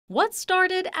What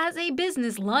started as a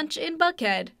business lunch in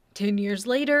Buckhead 10 years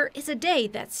later is a day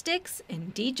that sticks in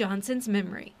Dee Johnson's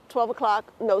memory. 12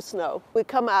 o'clock, no snow. We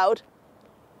come out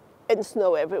and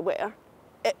snow everywhere.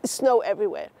 Snow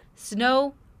everywhere.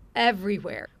 Snow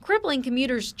everywhere, crippling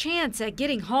commuters' chance at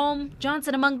getting home.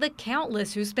 Johnson among the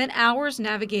countless who spent hours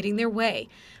navigating their way,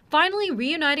 finally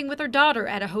reuniting with her daughter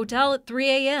at a hotel at 3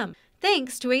 a.m.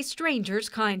 thanks to a stranger's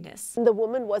kindness. The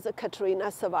woman was a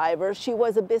Katrina survivor. She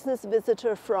was a business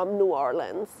visitor from New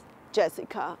Orleans,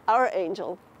 Jessica, our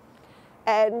angel.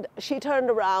 And she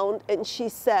turned around and she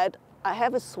said, "I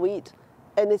have a suite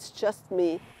and it's just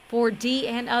me." For Dee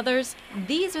and others,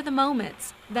 these are the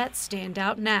moments that stand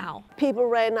out now. People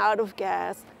ran out of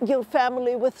gas. Your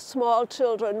family with small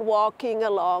children walking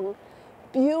along.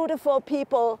 Beautiful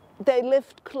people, they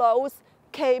lived close,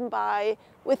 came by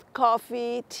with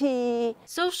coffee, tea.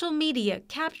 Social media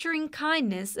capturing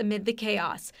kindness amid the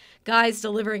chaos. Guys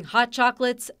delivering hot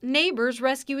chocolates, neighbors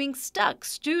rescuing stuck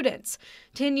students.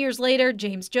 10 years later,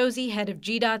 James Josie, head of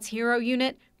GDOT's Hero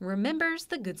Unit, remembers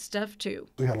the good stuff too.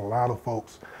 We had a lot of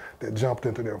folks that jumped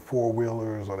into their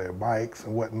four-wheelers or their bikes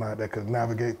and whatnot that could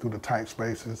navigate through the tight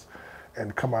spaces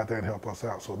and come out there and help us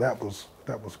out. So that was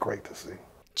great to see.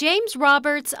 James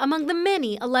Roberts among the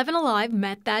many 11 Alive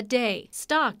met that day,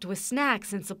 stocked with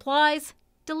snacks and supplies,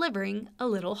 delivering a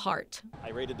little heart.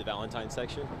 I raided the Valentine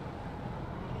section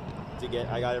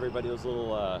I got everybody those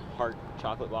little heart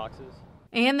chocolate boxes.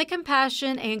 And the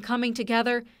compassion and coming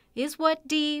together is what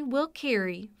Dee will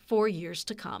carry for years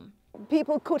to come.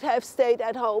 People could have stayed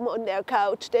at home on their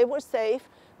couch. They were safe,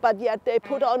 but yet they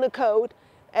put on a coat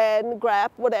and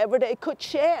grabbed whatever they could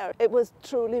share. It was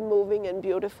truly moving and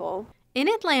beautiful. In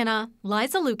Atlanta,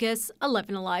 Liza Lucas,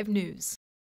 11 Alive News.